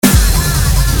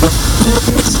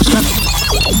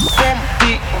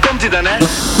Komt-ie dan, hè?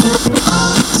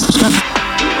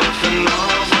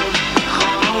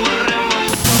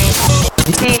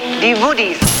 Die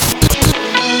woodies.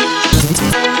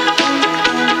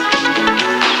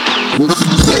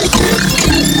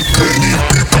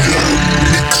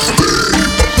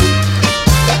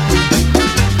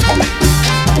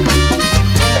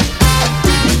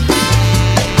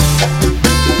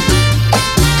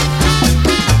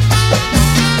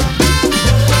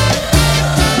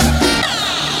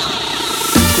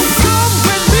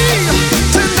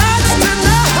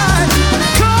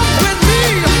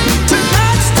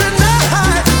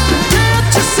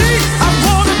 I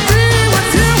wanna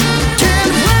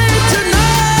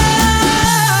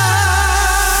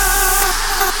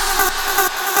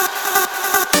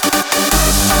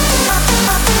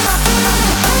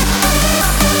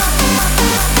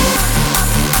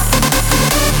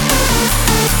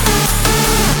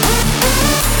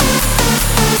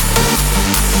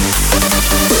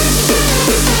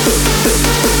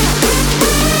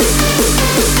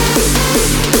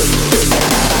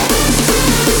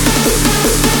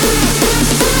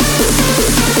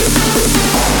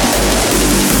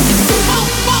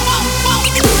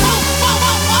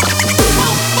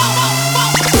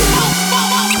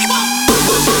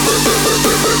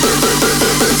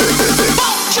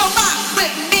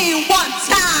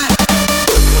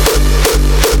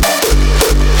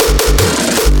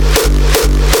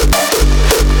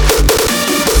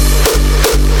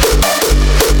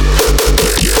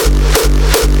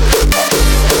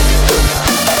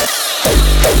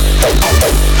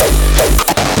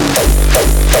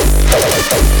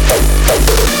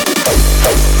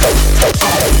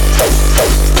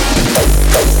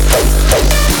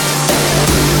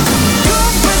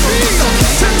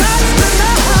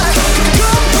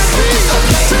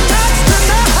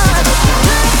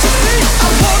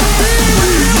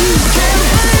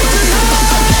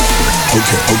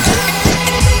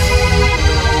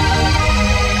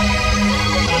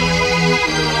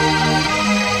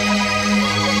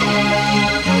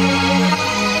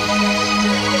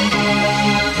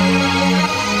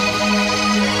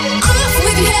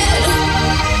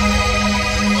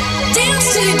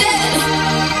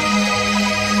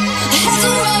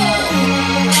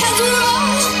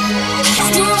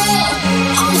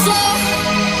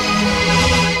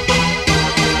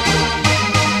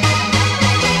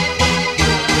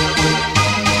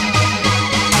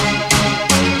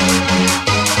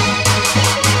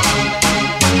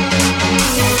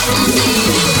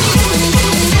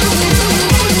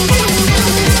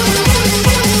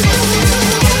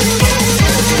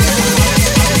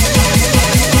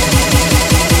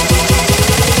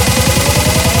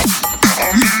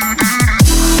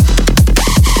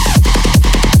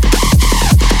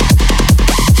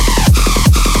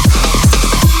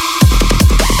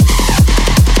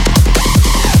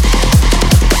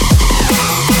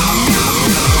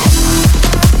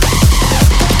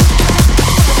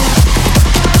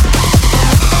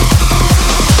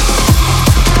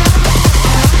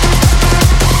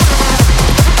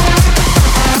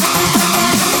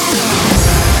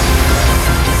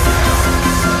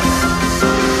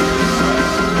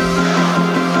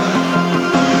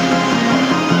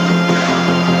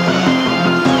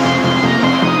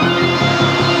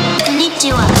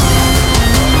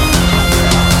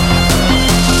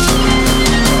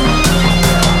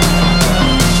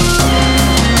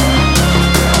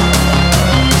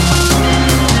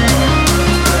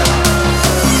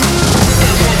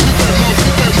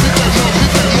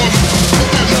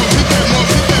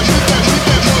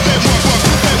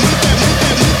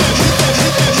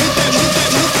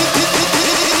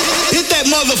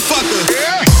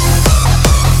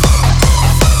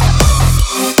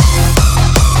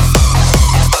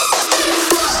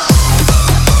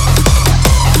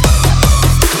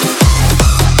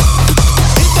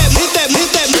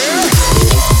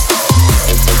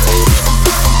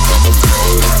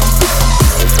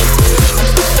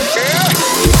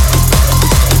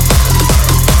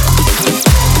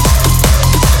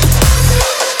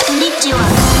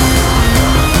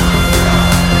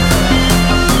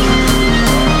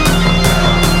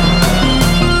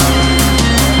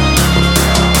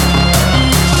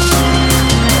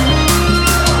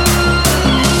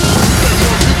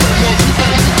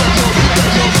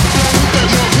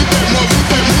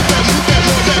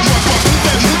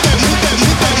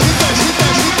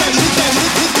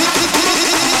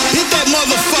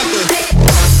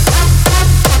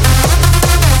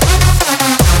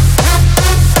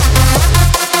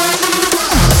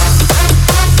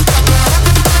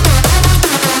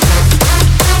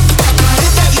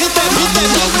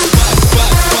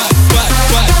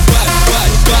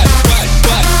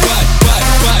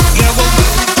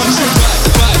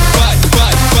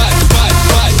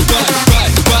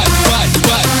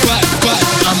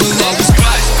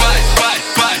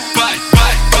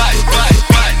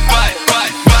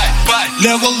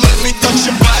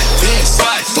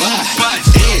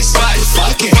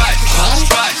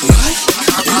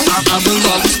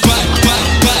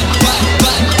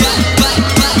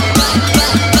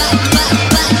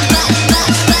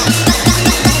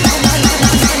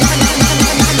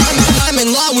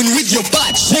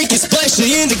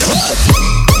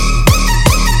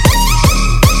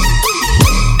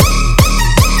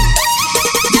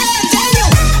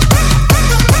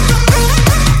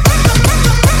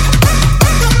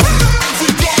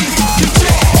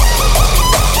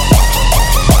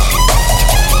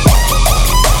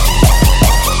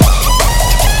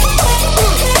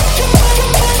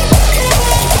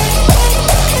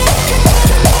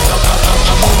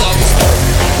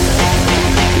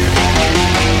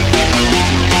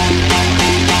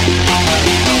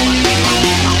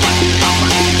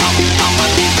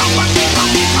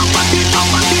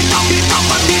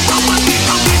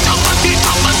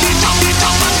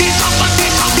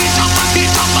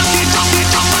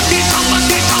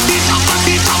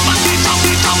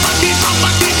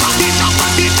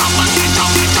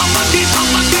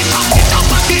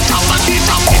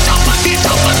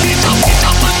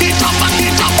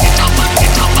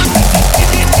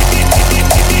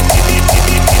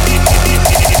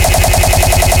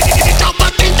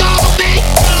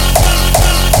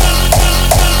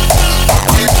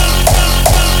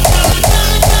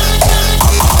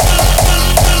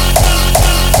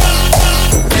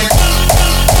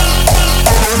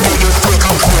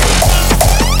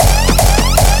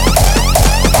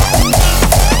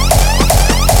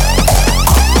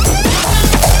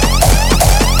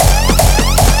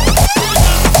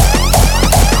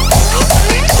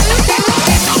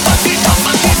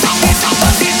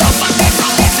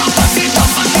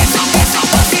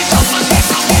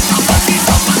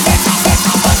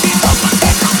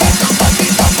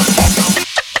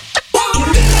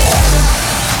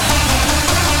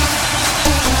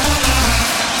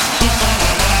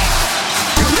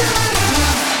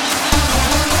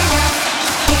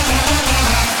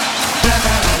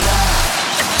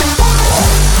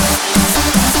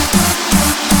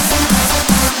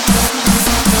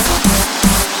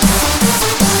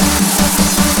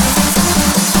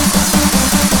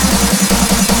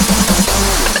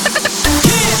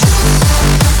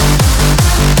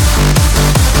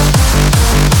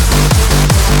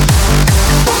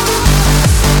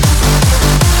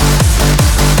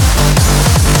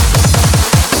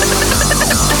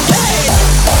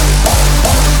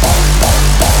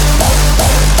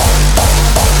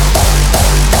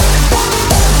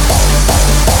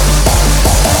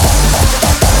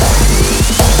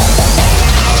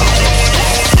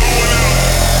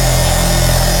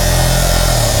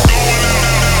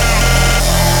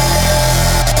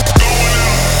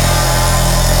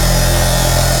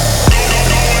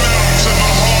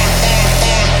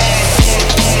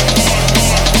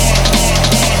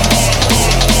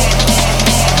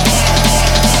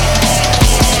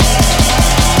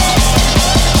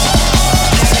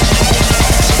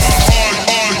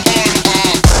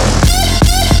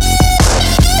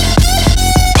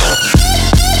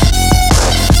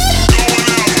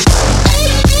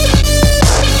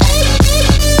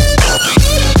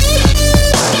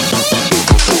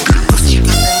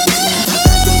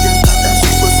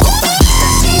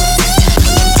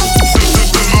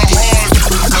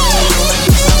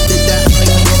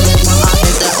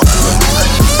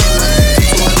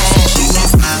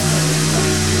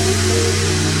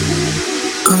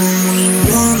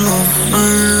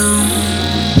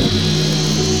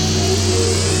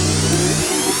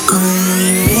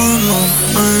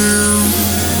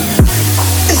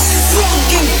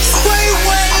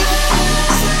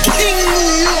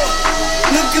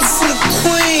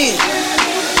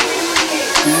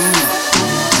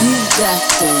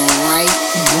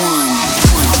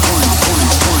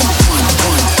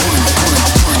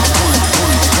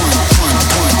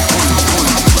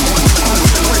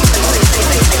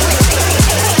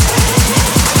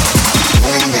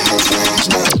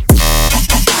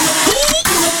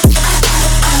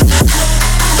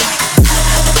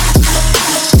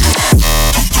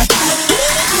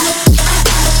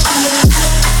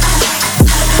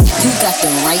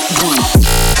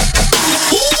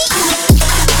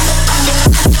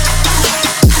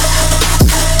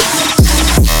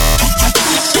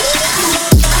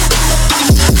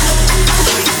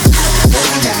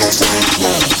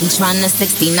Tryna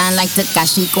 69 like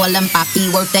Takashi, call him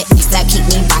Papi. Worth the X that keep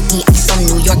me rocky. I'm from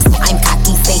New York, so I'm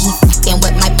cocky. Say he f***ing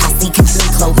with my posse. Keep me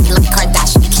Chloe like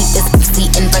Kardashian. Keep this pussy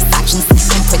in Versace.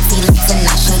 I'm pretty like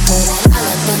Tanashi.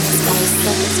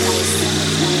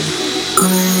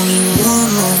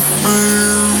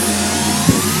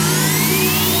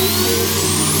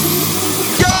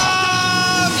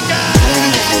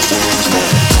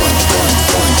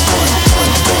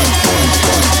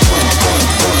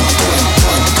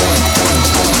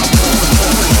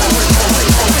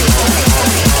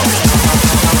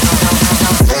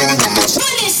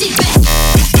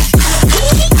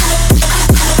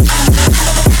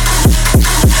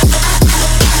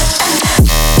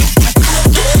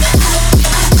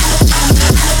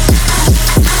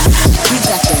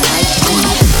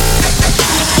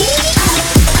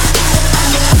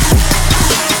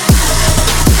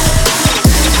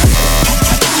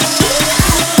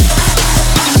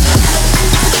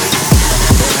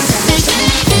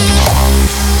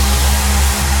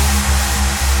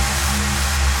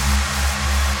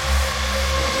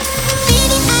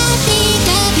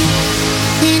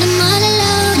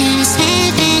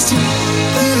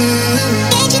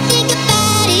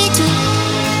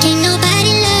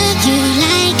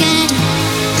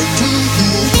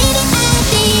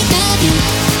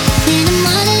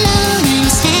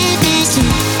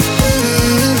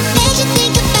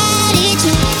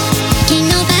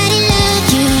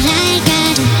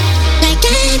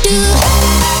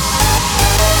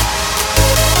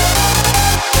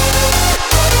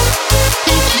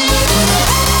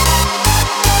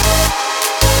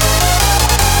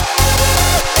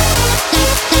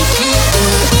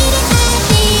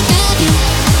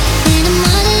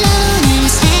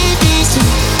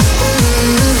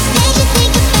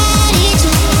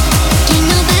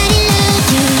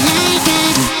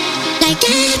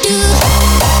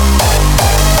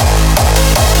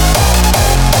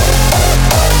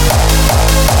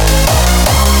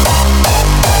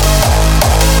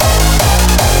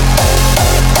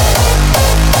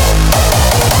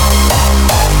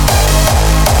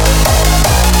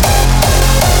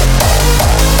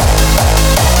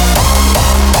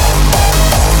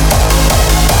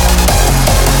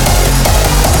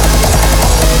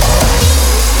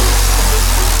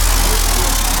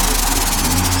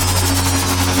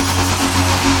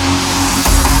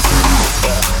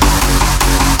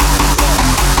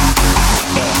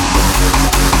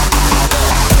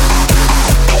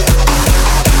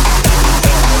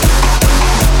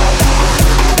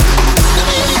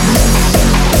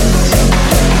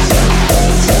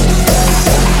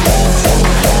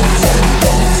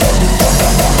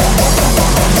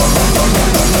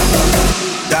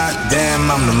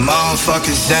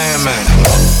 motherfucking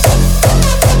Sandman.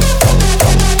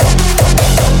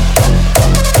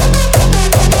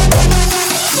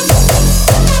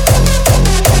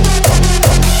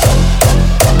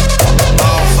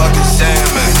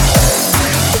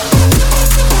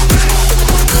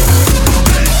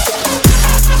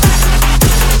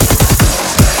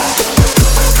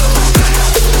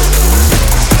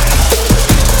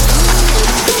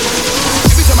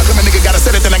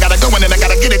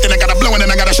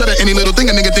 Any little thing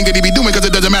a nigga think that he be doing, cause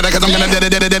it doesn't matter, cause I'm gonna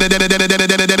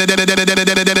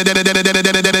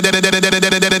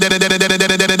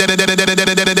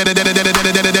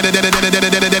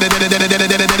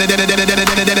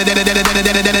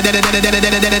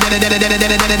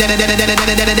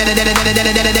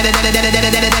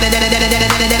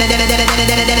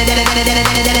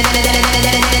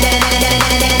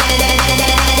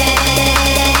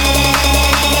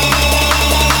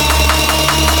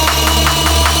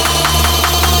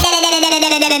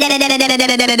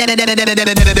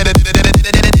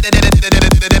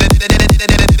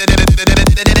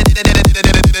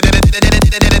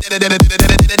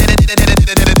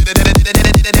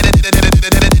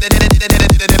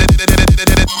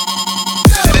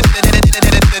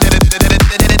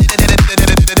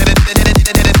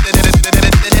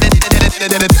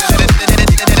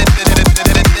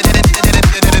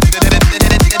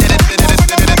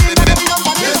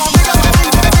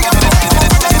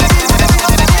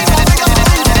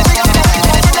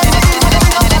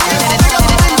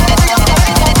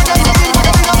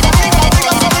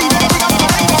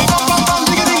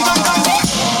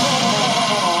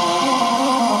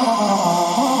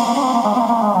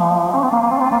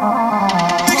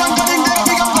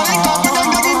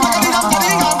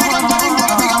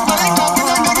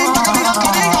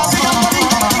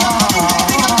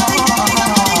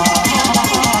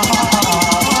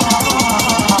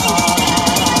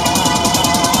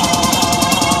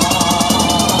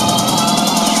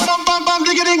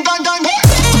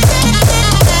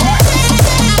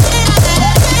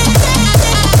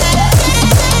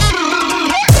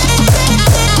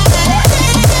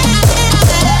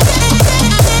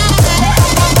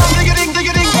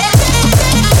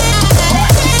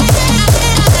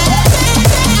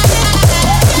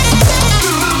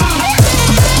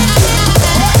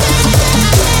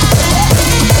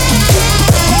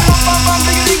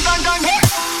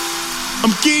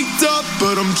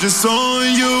Just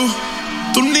on you.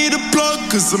 Don't need a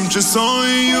plug, cause I'm just on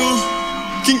you.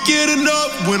 Can't get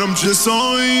enough when I'm just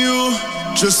on you.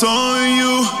 Just on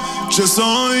you, just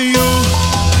on you.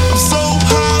 I'm so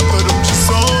high, but I'm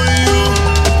just on you.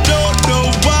 I don't know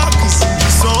why, cause I'm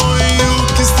just on you.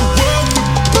 Kiss the world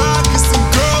goodbye, kiss some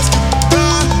girls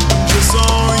goodbye. I'm just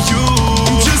on you,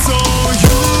 I'm just on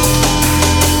you.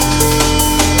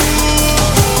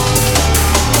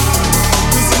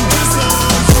 Cause I'm just on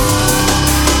you.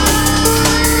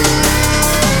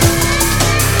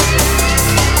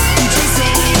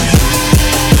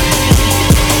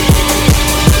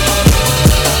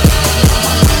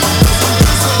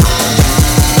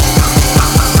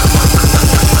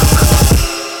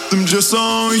 Just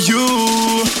on you.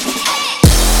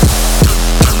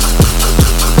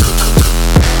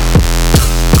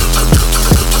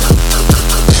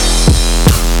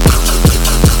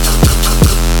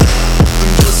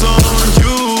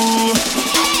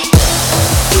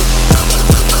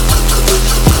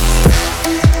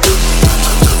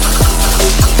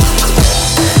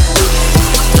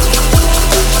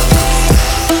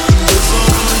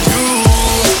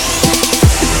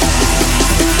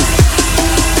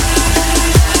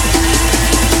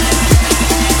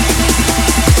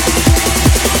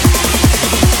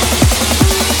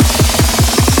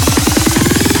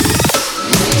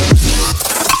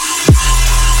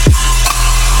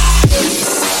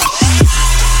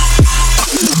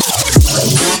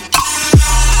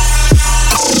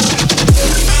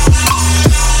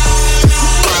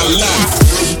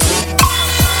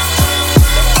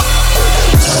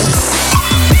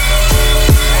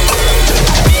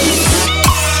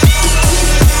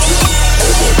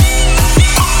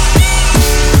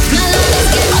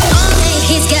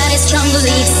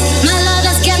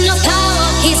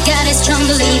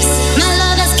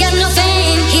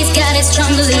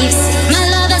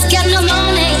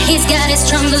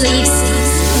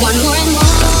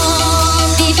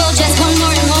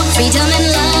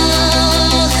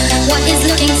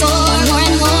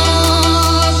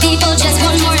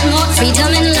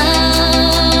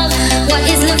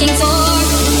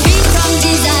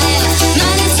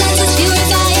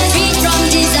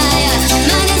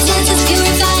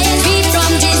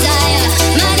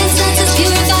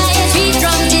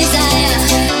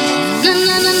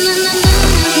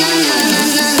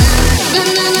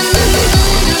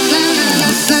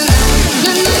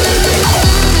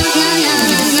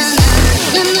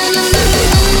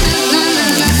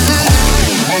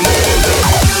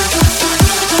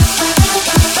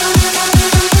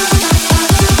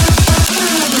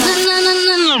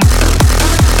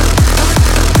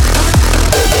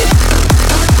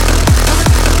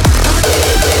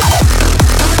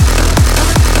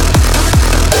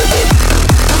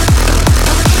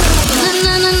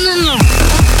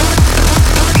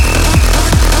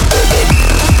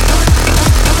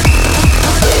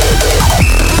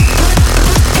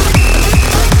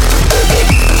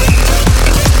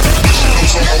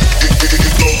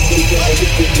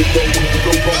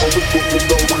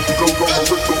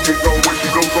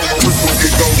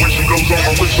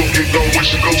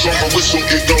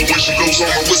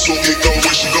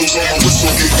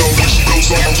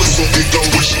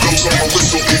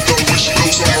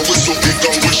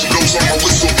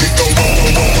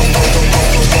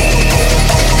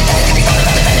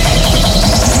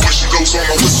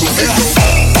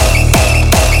 Whistle,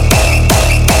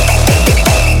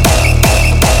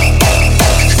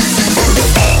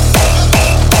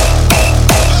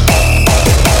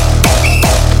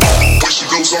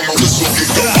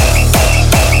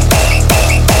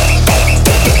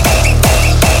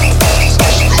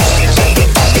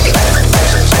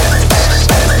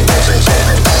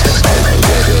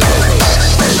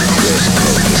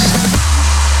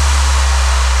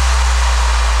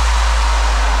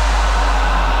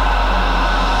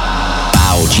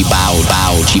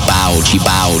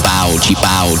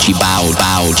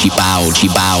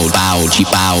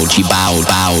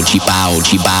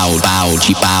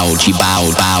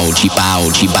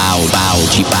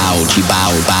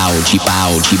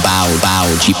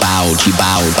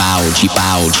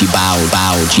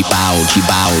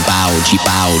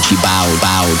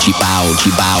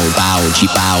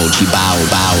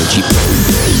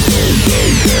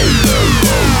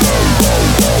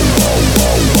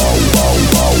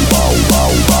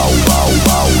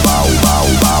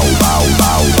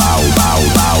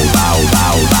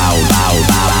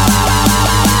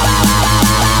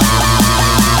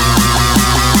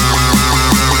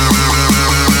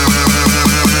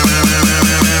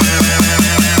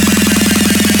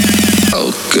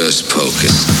 Hocus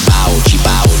pocus.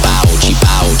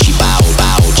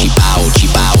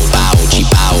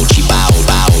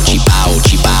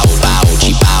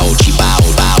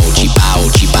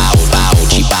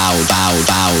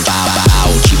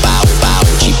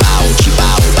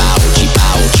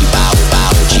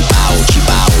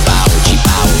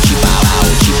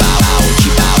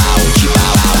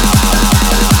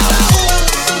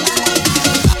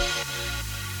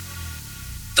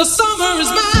 The summer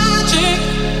is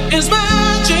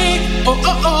magic, oh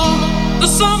oh oh. The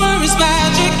summer is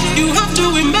magic, you have to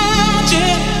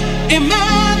imagine,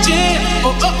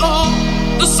 oh oh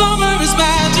oh. The summer is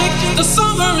magic, the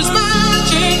summer is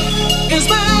magic,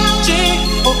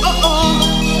 oh oh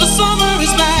oh. The summer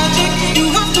is magic,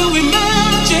 you have to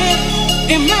imagine,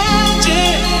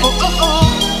 oh oh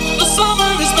oh. The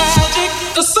summer is magic,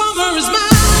 the summer is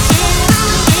magic.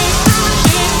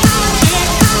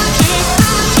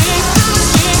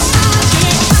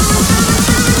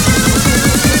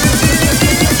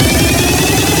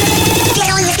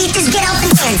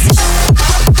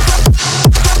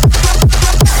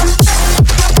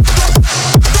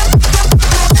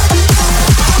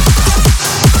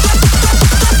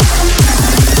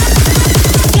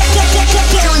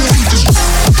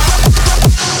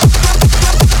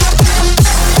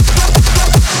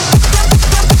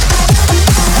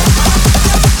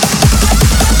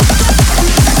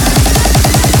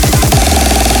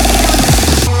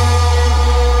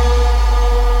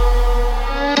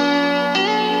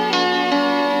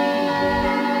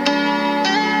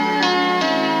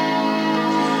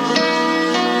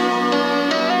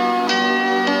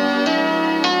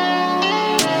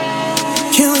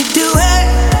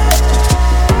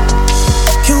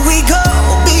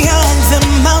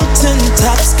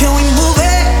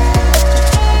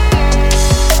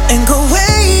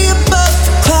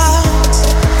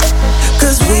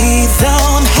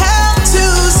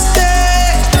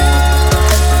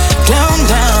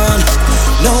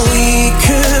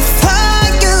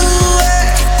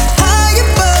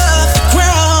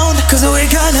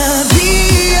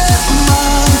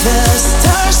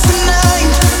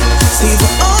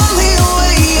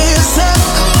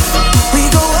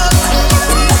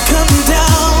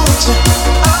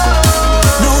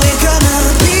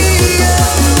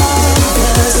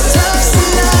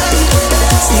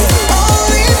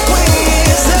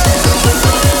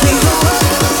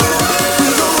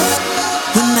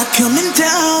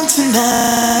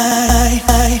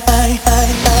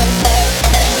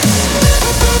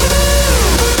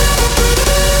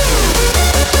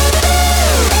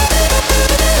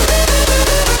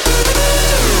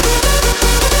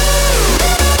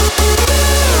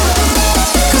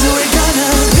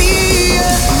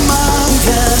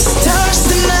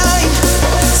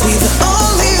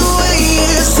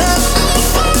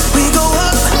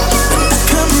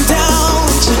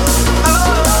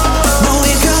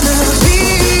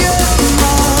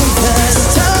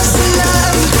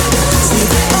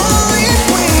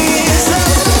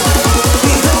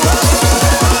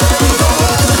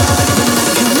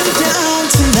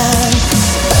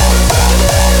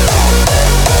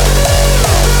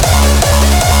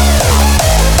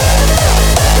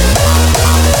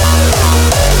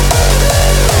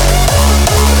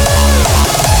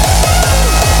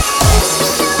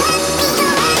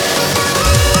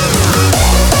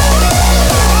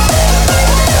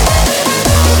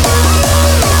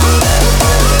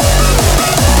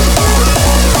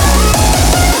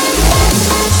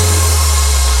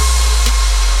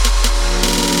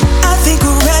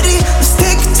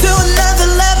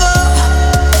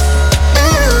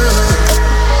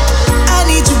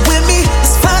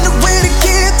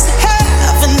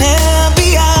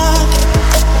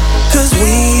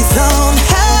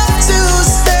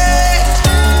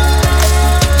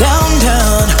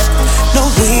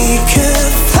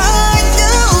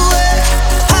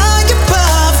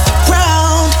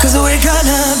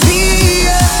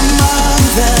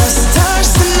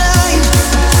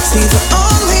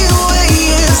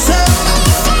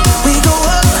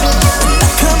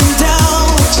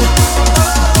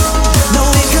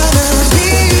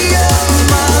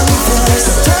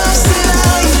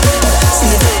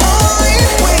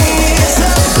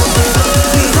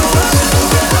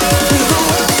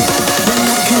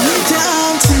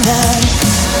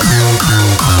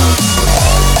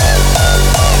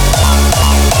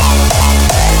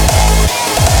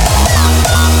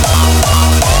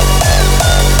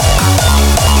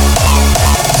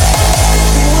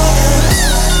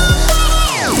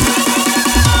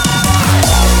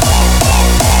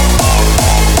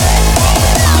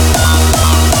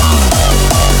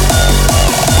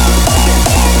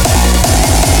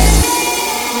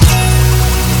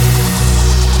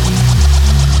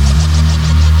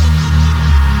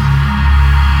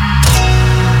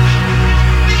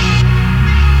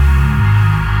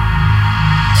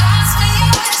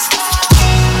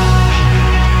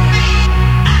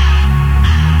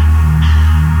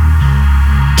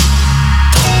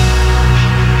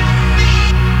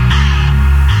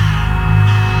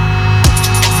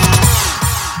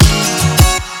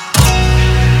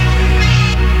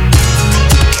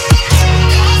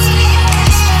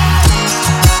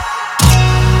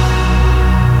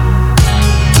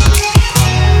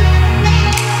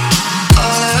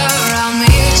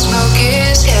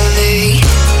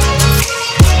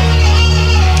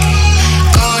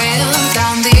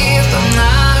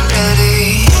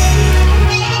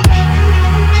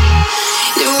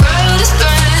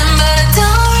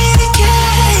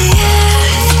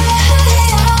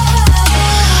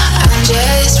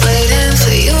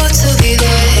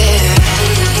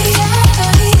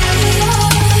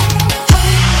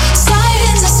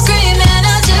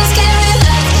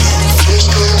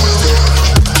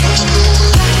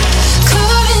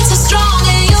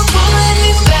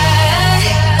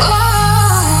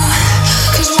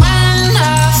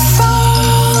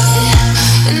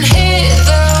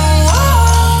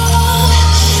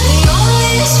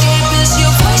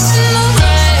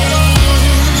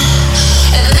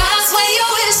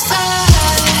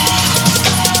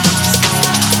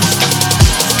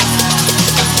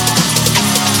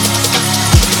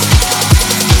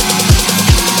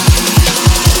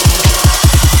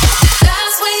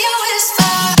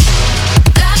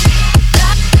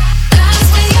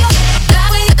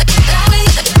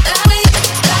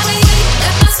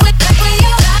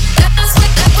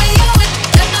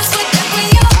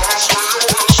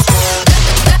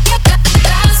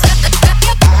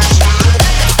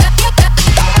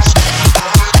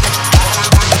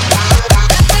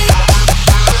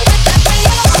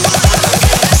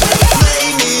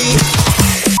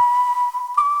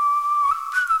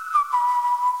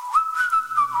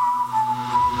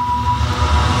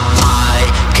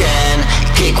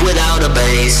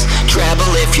 bass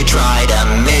treble if you try to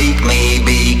make me,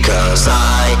 because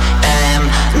I am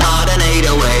not an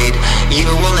 808. You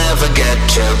will never get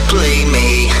to play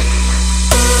me.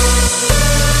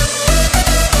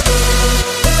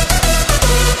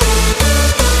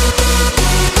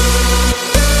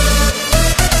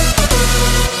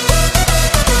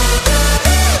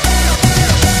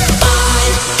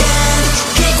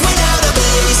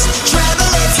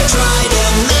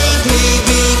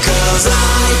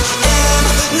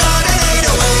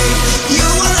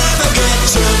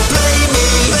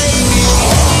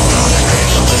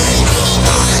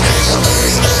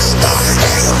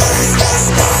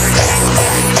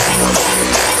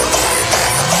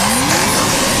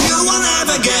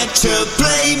 To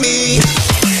play me.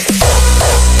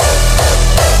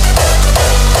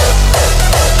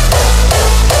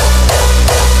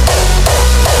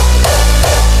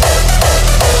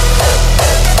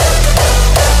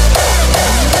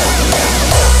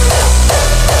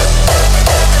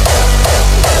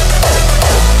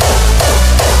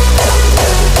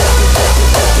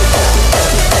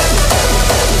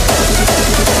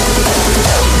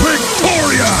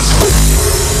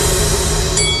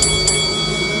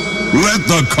 Let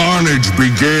the carnage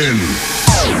begin.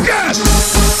 Yes!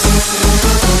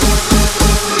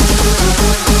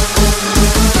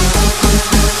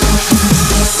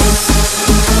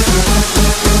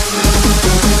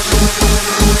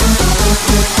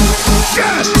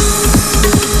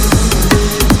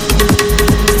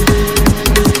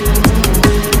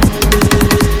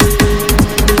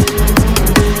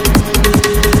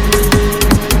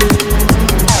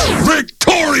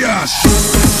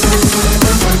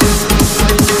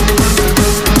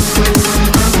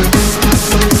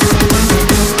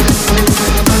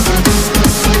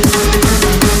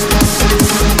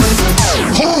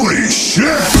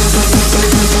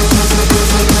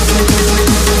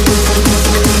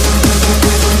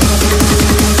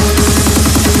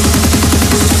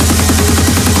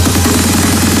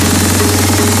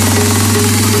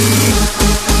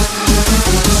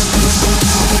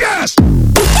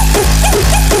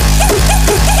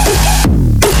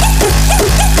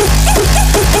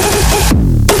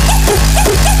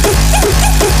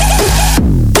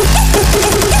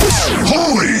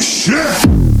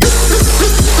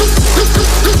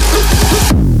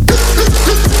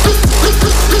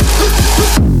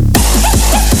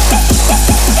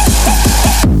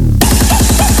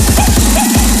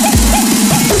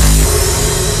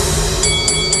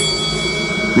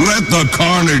 Let the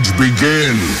carnage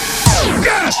begin.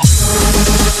 Yes!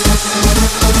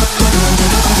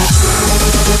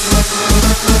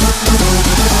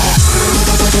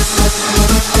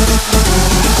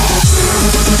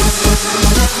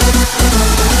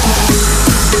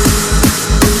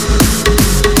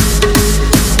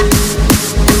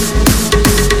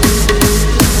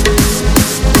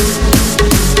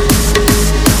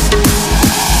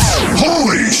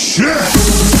 Holy shit!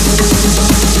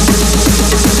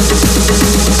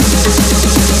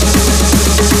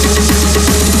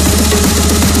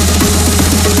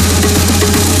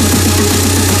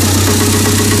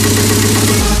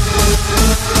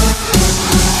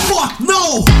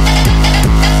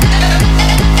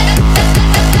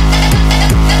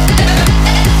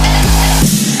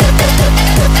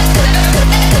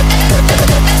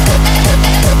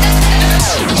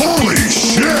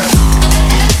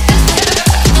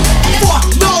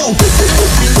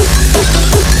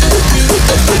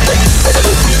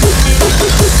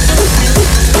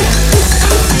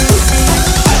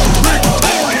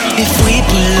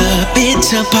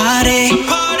 A party,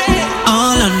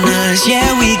 all on us,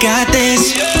 yeah, we got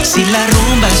this. Si la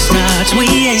rumba starts, we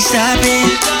ain't stopping.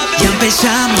 Ya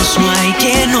empezamos, no hay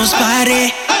quien nos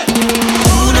pare.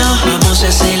 1, vamos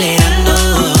acelerando.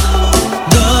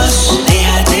 2,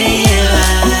 déjate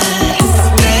llevar.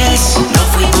 3, no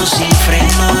fuimos sin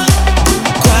freno.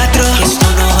 4, esto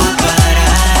no va a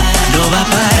parar. No va a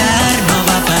parar, no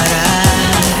va a parar.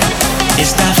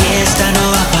 Esta fiesta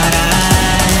no va a parar.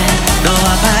 No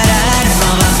va a parar.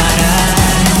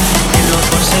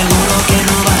 Seguro que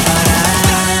no va a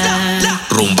parar.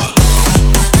 Rumba.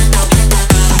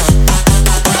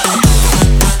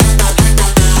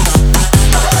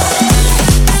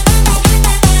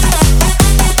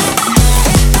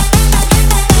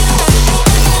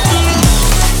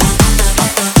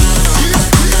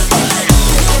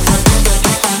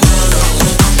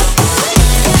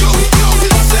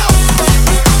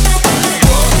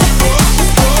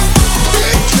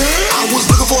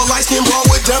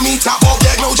 Top off,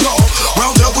 that no jaw.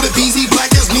 Round up with a BZ, black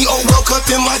as me, oh well, cut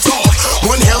them lights off.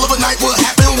 One hell of a night, what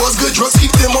happened was good drugs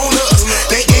keep them on us.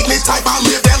 They ignorant type, I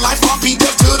live that life, I beat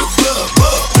up to the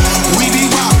blood.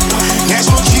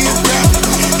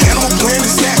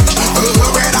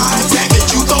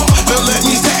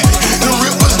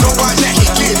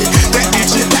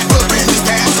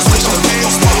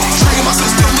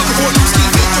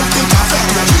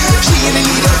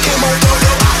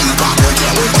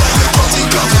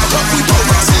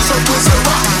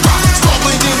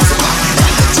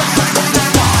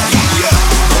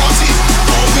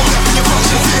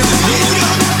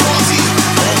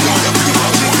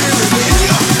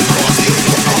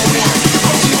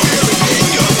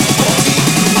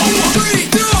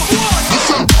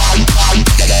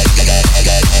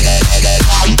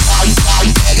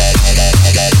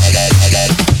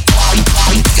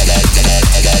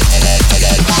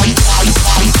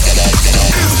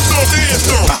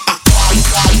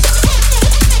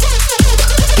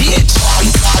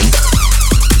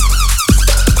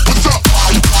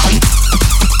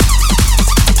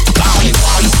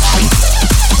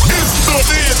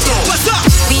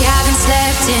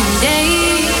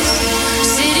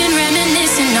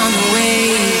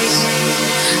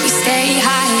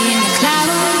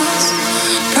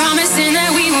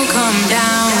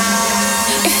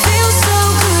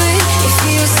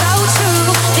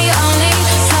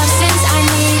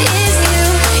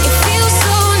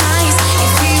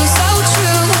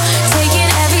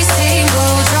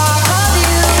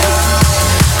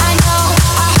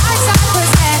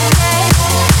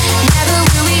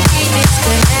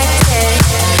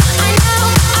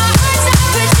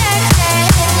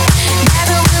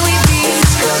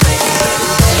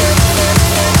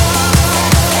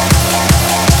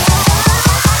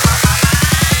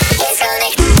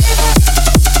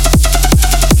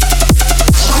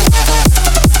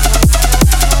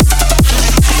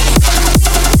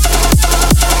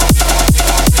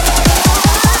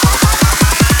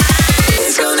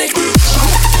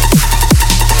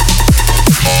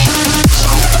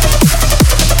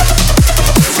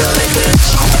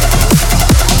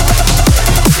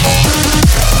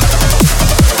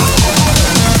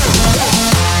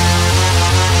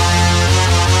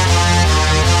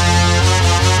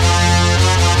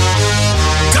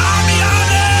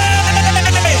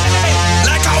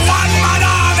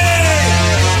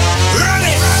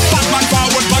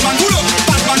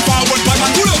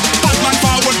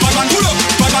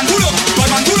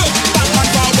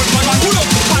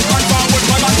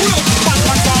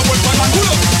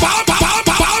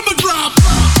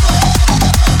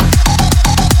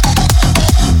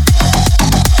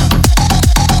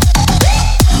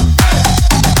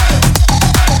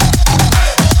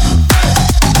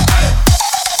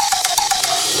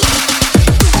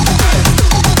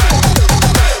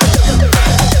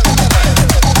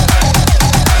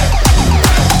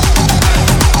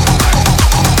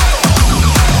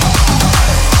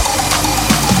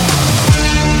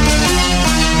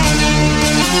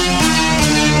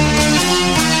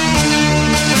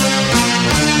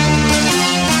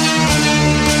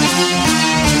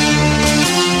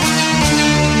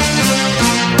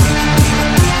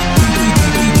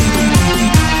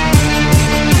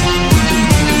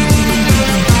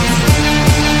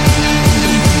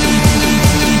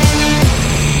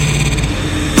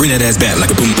 that ass back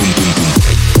like a boom, boom, boom, boom.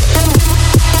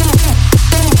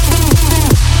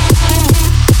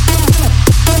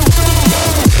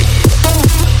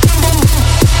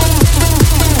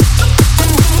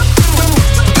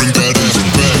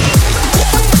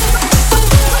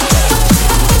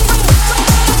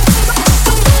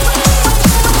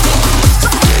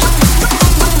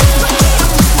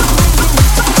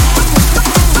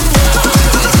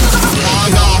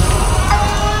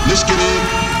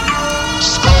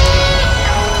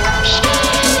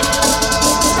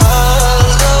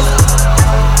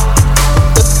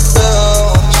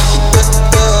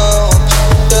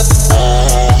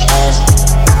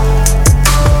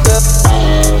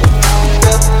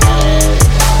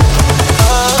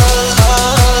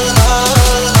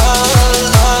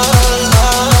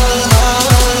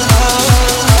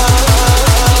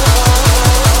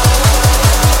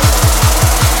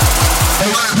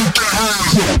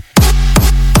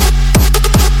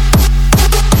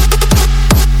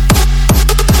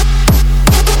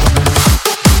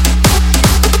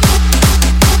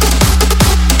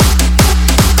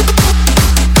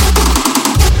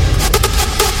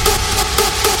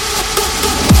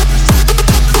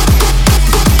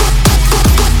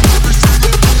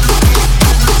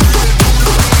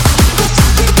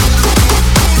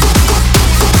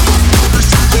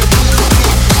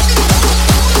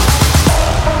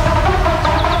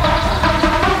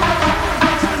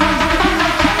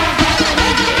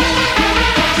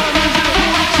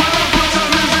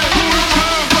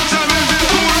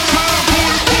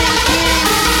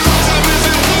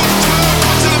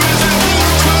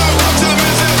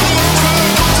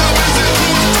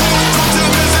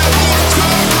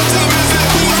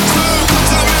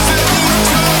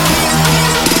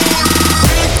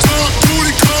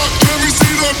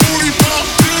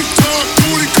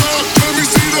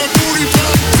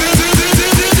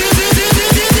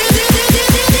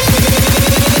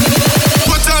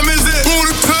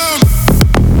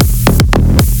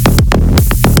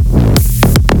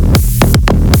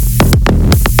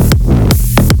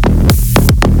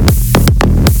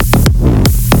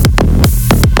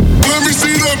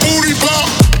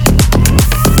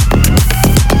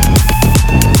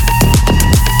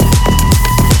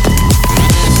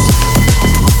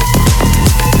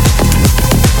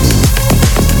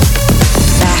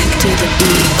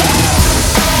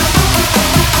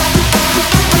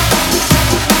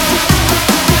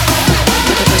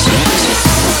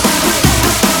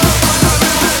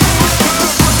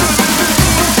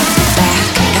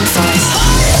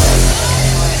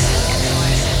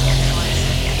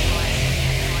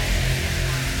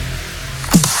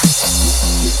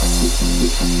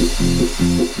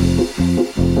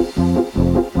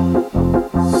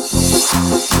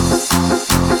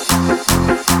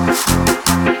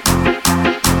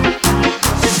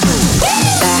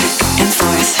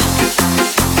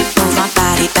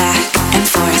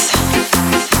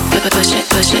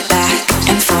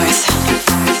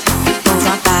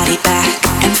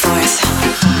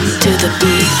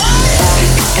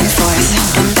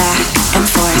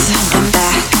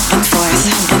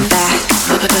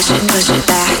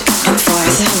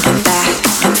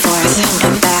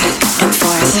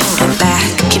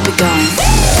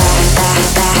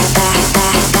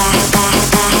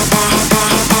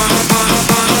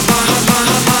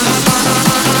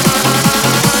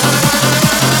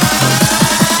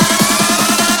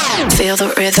 Feel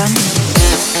the rhythm.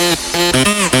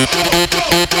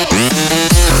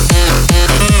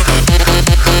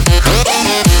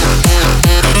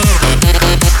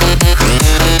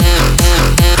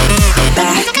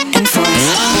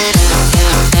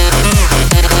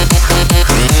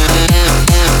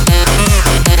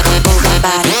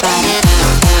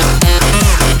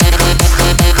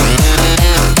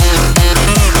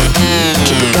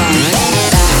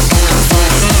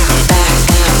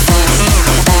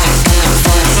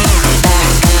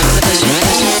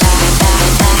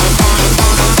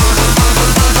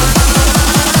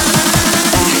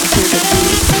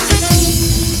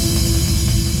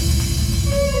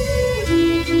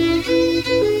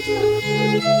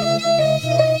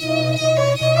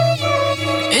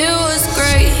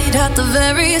 At the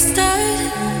very start,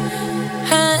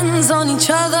 hands on each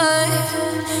other,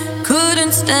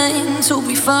 couldn't stand to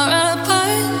be far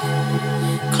apart.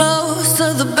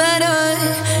 Closer the better.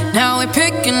 Now we're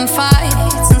picking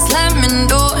fights and slamming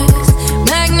doors,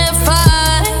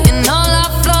 magnifying all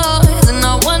our flaws, and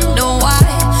I wonder why,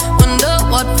 wonder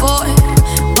what for,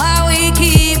 why we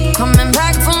keep coming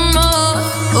back for more.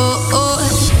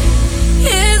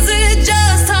 Is it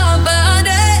just our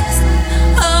bodies?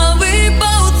 Are we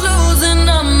both losing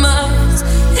our minds?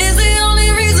 Is the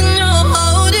only reason you're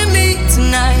holding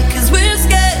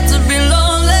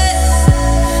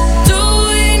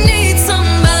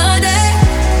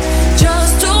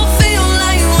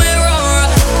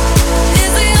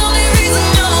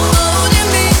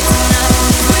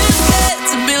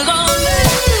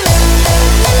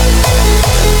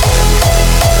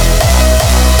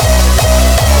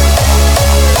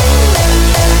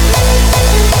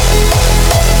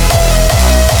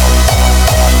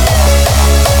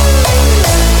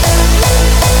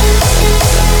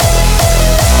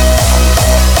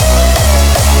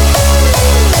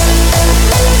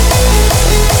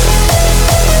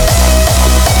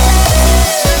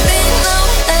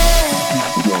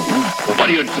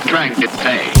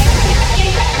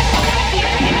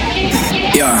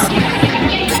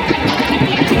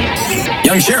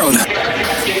Young Gerald.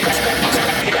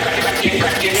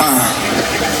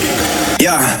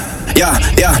 Yeah.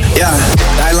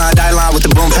 Die line with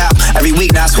the boom pow. Every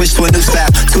week now I switch to a new style.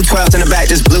 212s in the back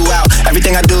just blew out.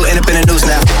 Everything I do end up in the news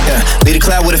now. Yeah, lead a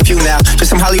cloud with a few now. Just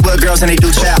some Hollywood girls and they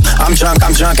do chow. I'm drunk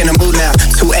in the mood now.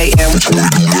 2 a.m.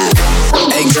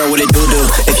 Hey girl, what it do?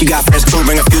 If you got friends, cool,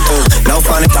 bring a few through. No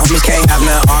fun if the homies can't have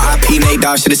none. R.I.P. Nate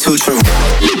Dogg, shit is too true.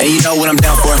 And you know what I'm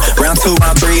down for. Round 2,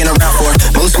 round 3, and a round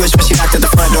 4. Mood switch when she knocked at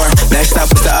the front door. Next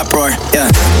up was the uproar. Yeah,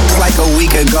 like a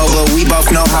week ago, but we both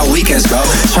know how weekends go.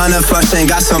 Tryna function,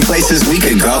 got some places we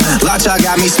could go. Lot y'all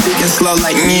got me speaking slow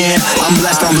like yeah. I'm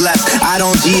blessed. I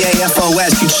don't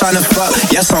GAFOS. You tryna fuck?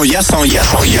 Yes on yes.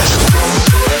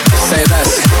 Say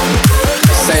less.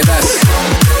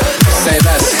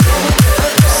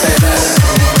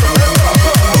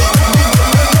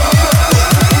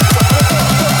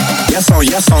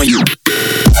 Yes on you.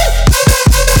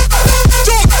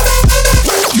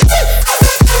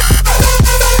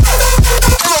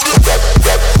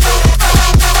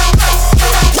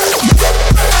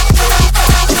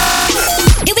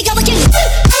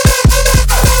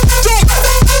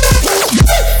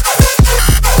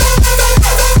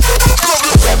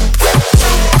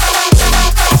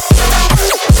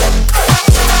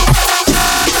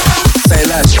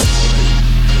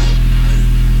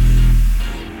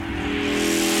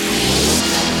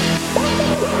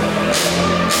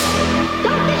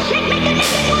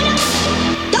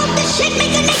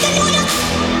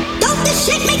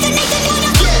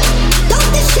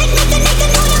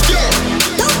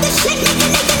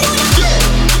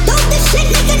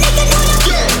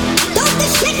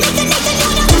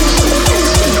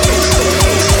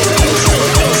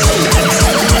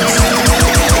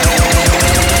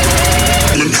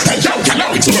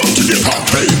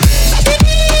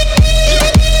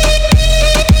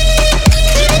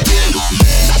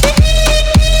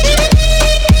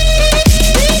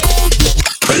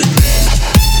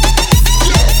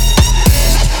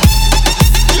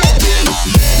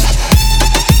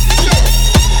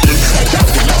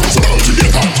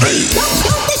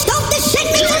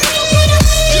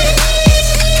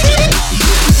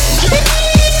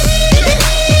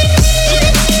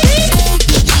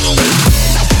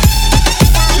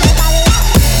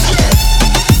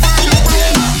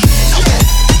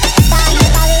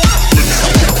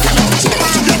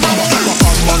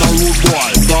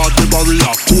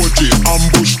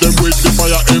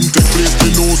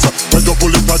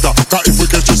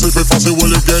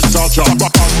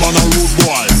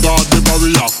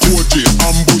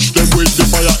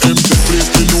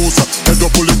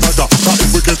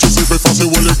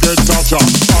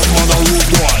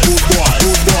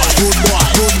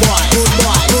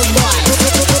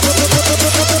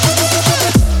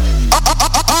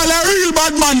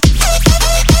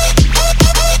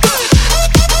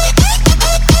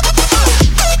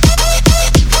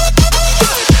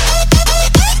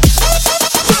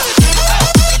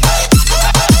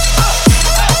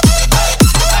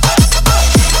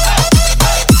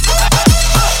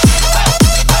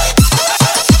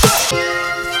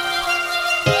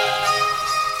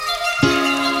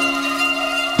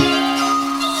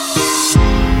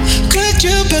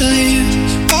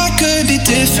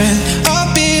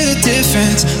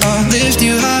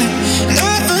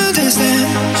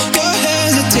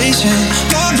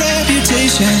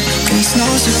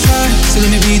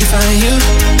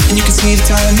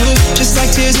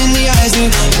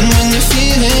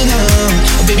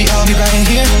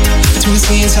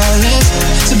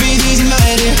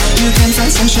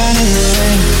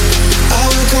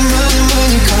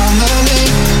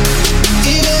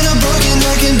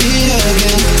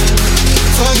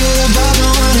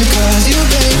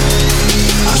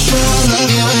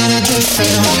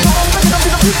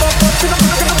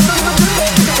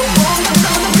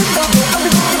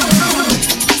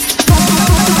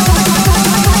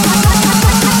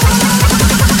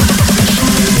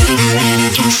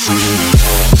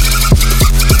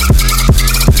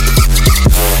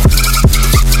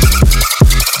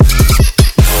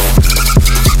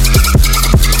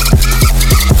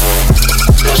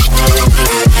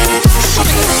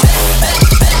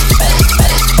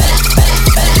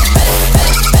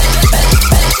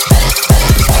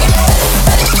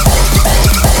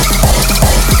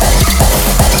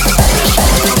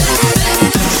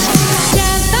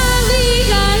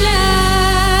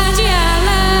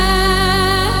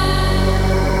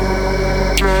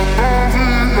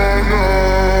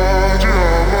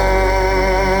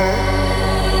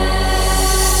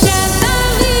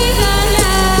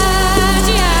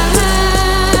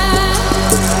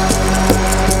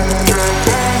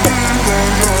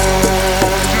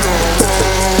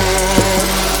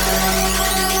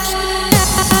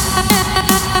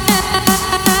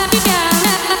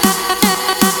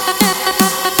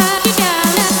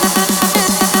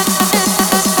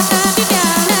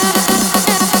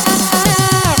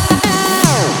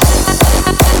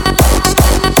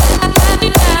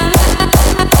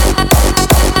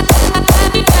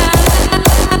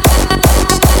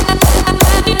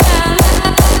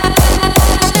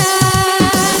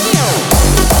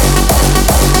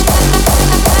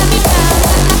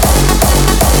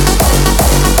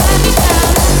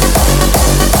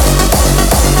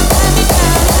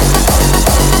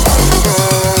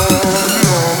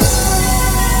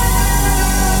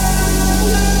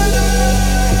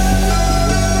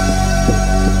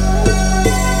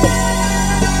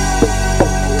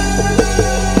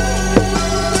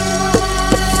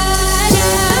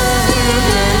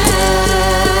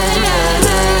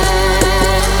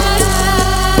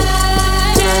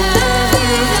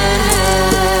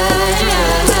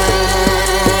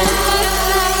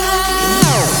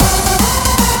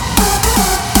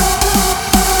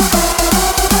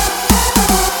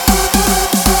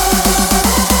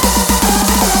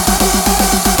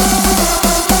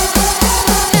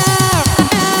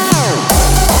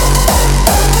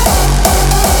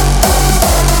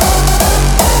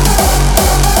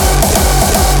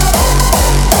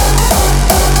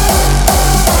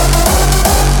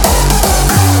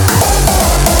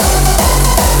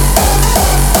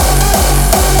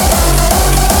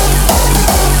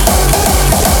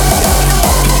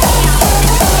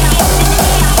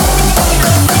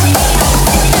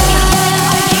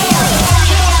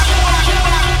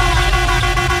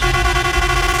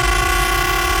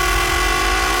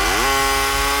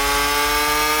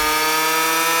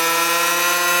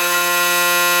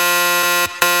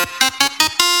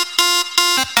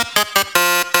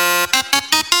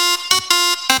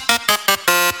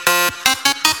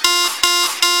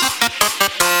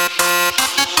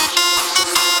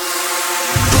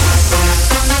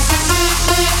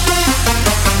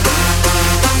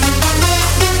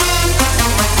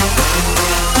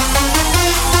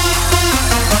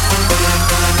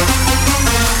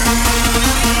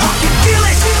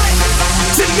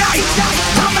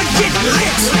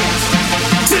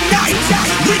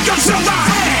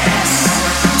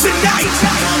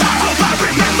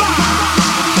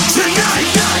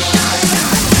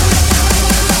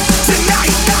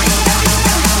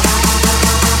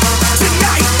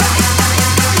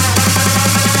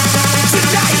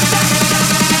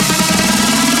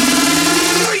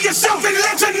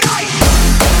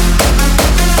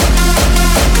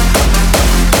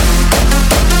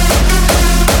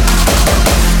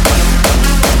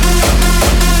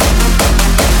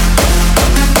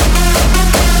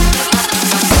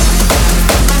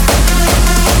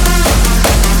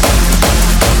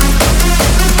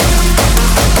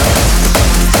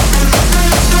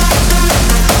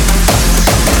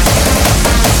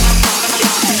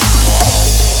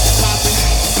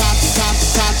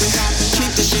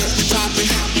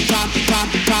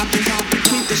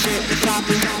 Party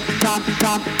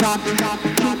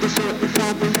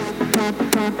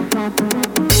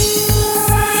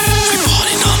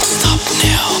non-stop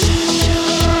now.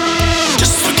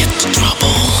 Just forget the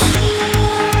trouble.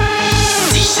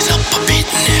 Ease it up a bit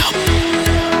now.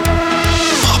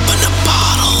 Pop in a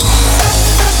bottle.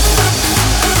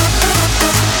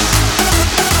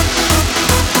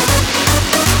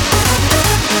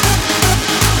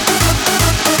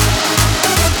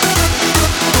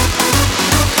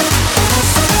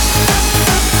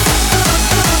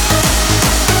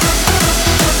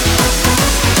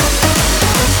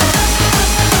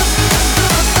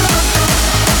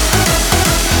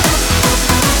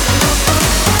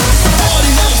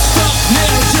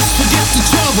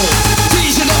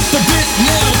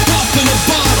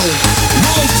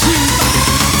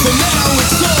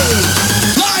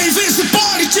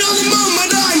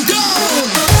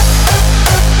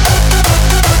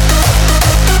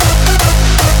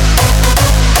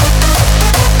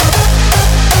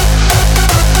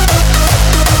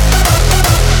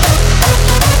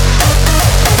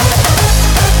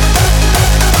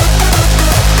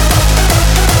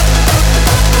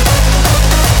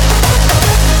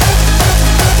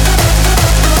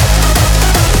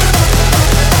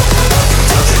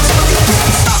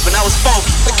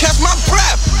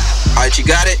 You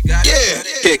got it? Yeah.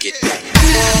 Kick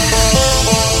it.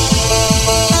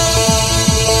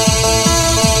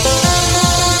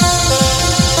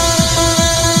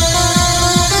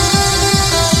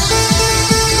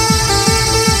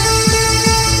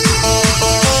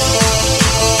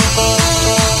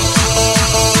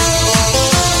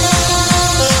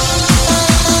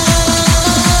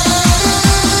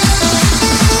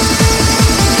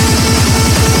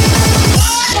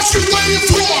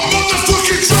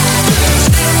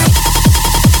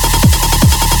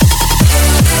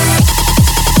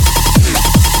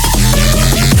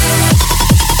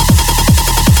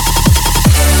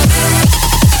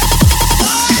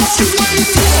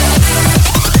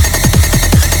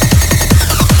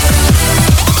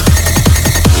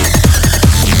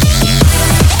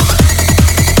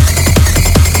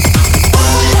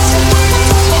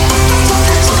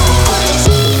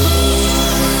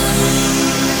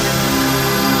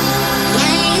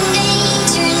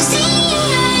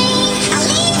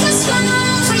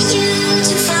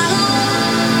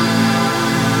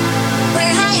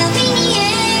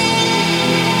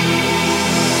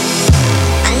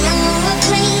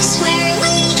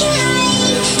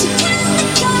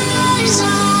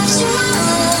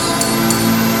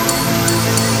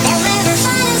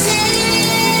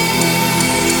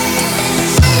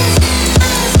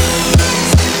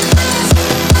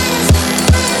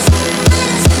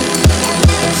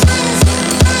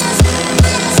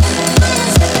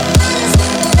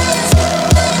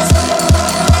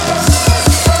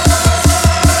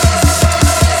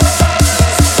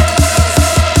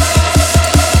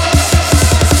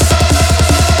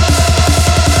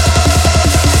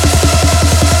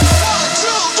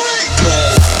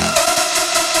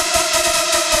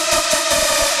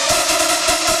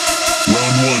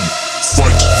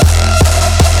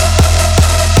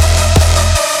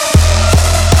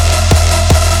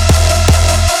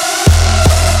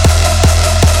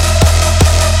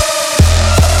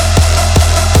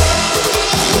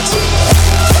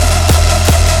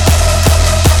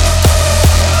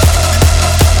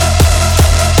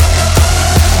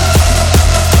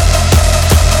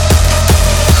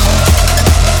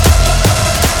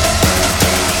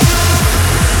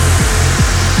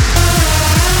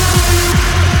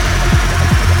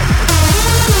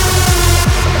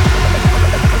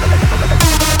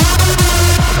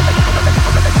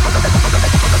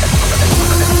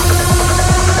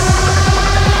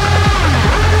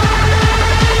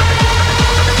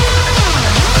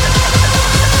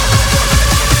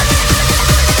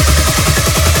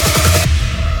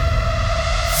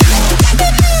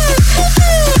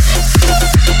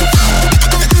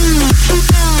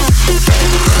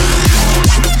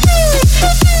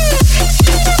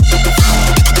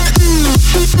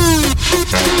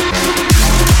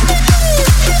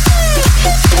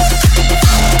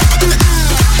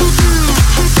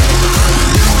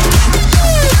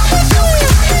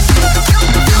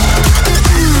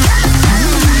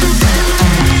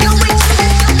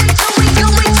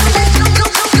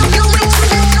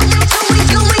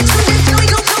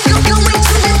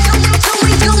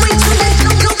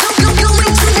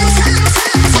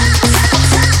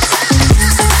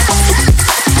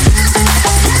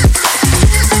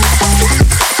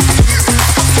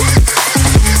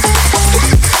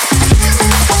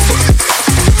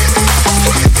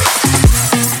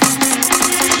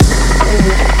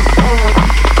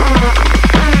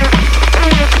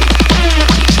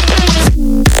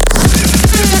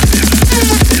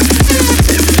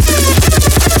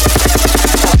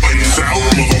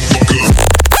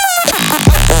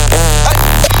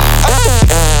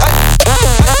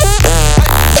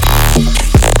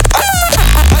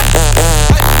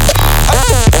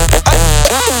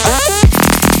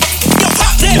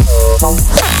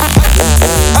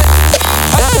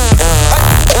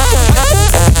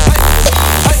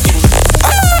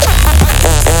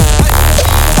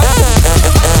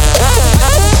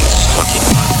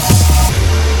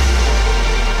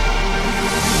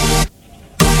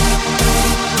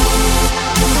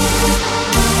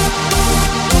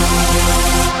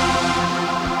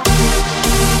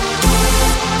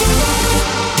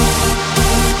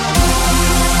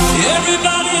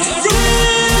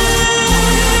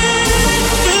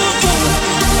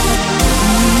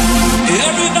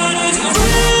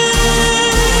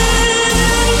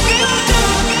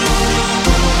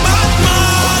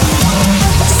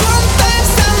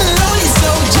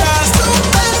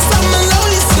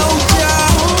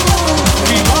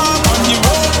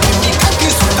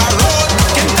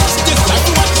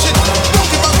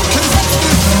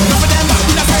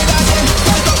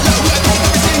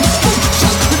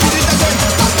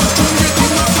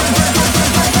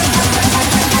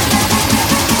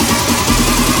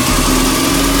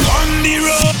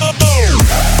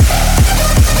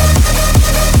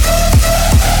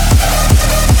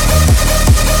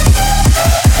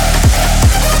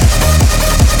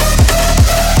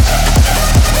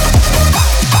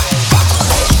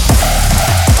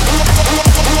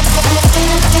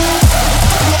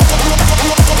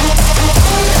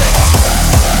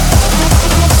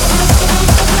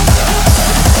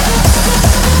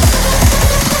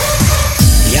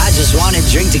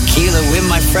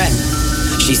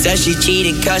 friend. She says she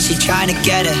cheated cause she trying to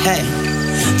get ahead.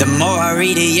 The more I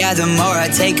read it, yeah, the more I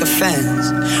take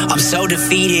offense. I'm so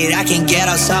defeated, I can't get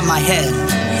outside my head.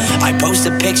 I post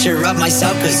a picture of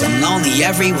myself cause I'm lonely.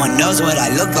 Everyone knows what I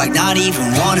look like, not even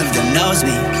one of them knows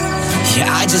me. Yeah,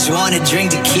 I just wanna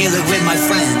drink tequila with my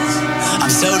friends. I'm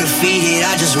so defeated,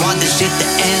 I just want this shit to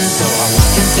end. So I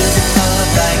walk into the club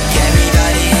like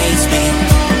everybody hates me.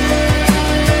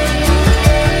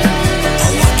 I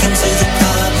walk into the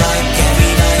club like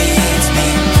everybody hates me.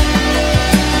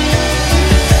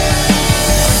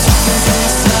 Talking to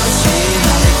myself, shit,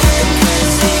 now they think I'm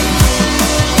crazy.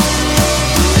 I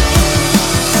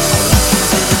walk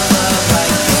into the club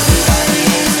like everybody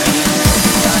hates me.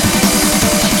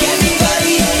 Like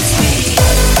everybody hates me.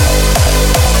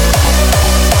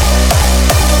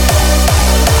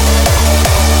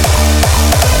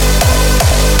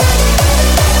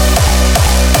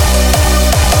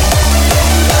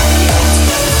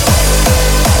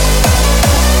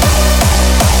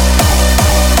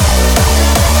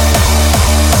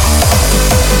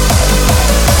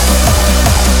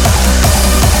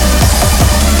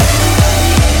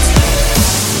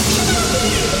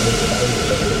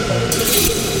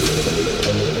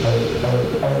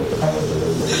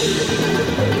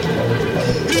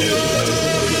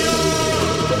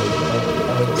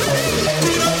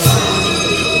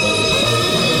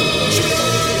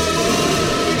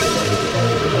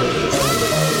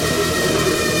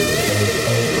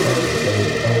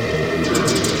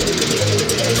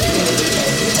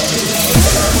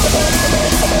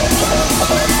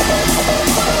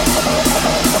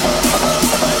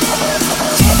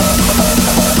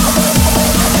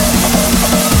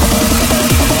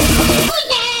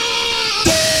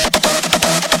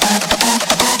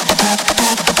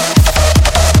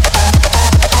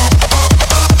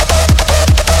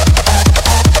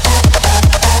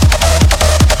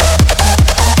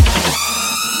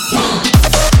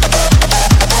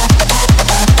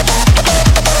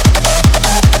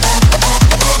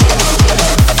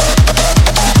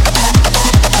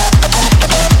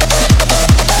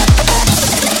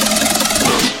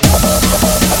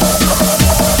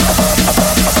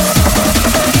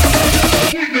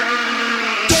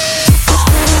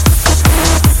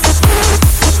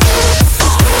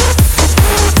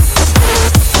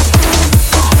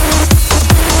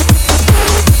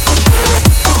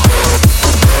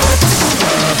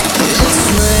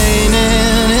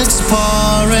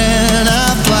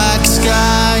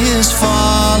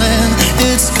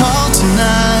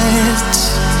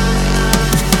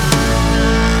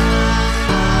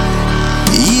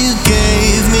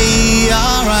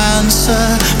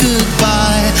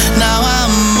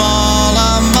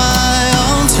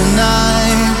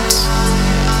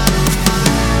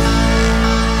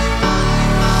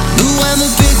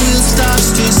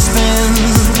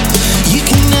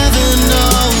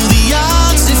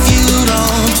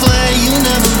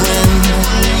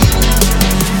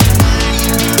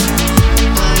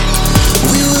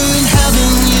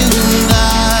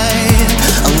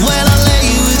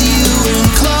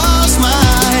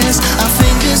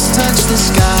 Touch the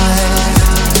sky.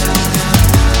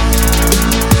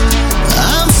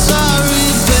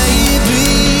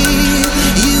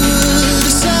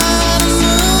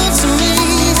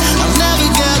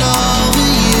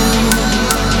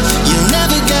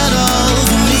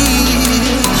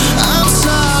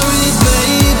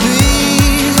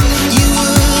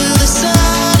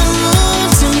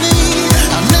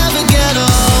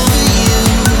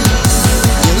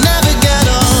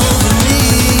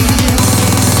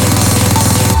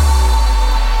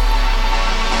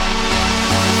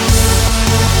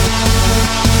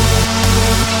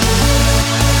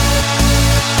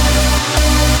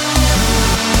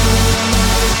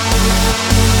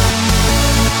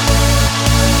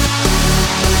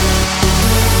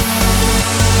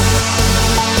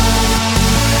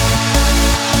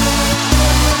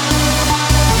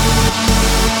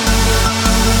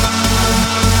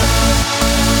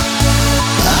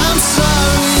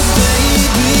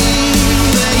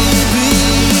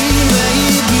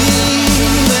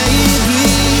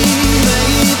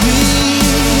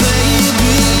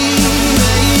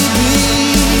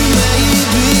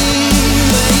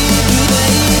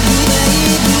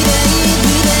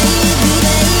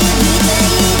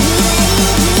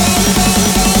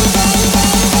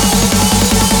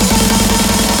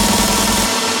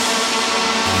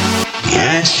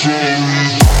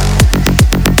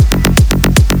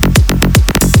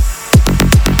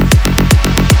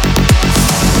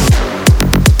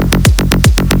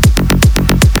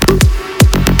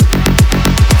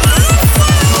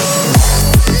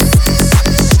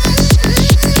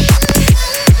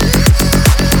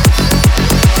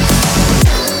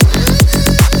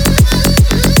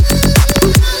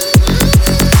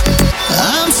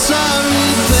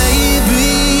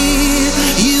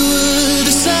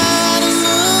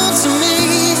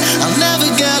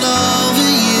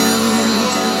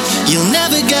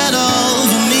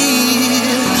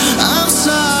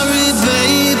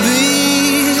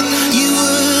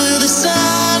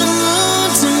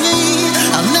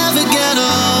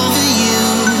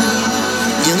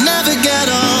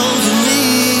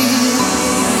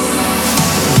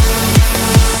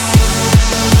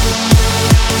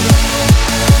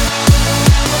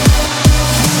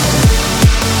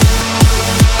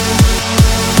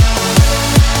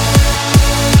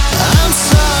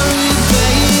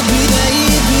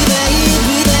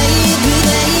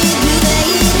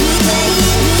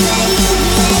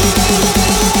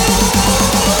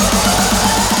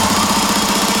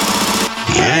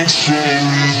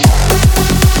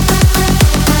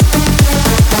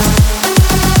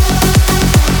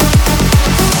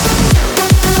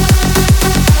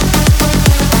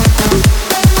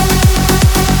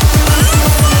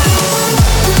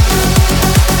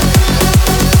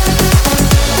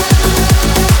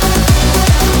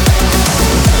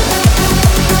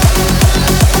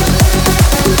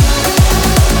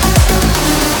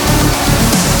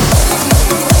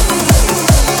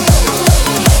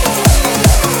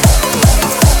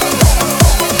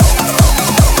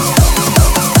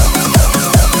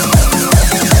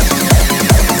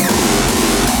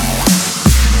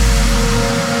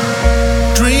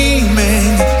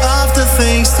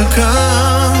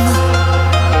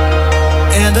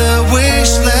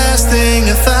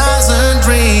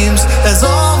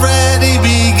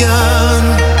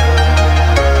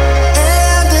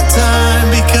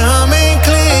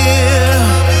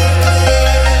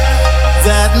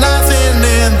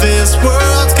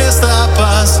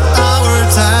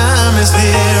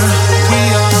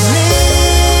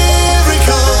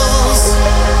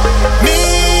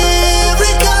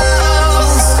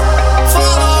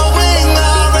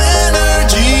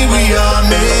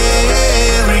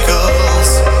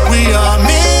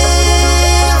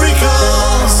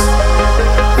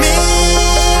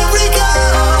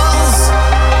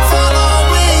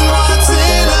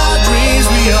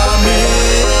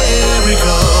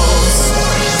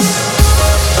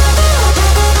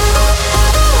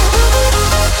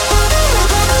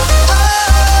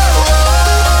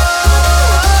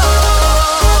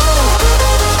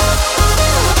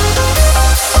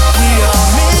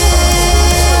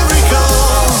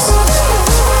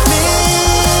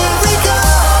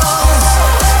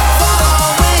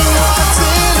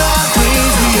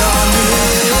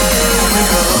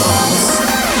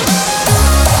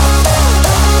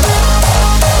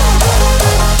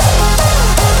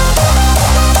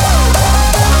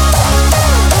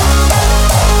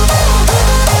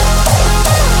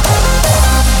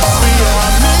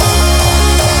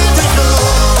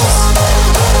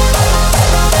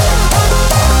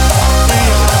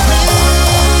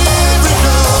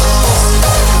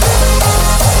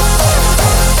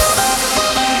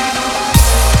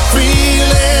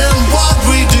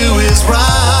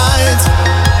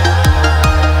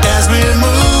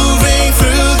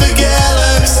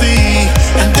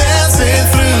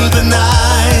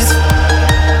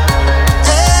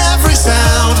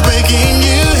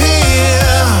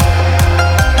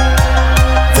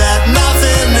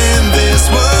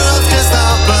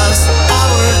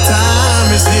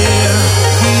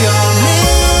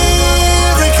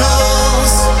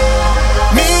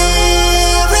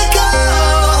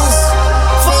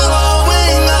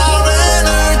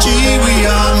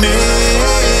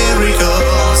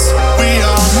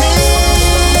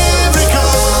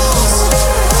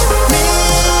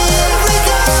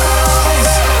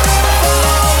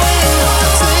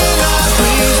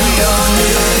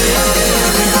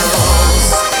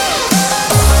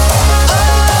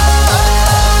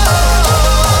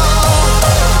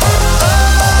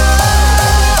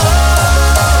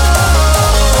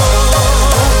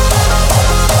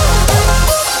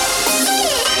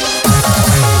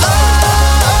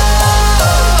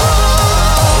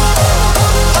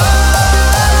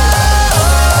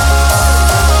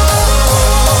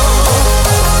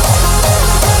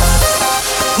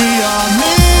 you're me.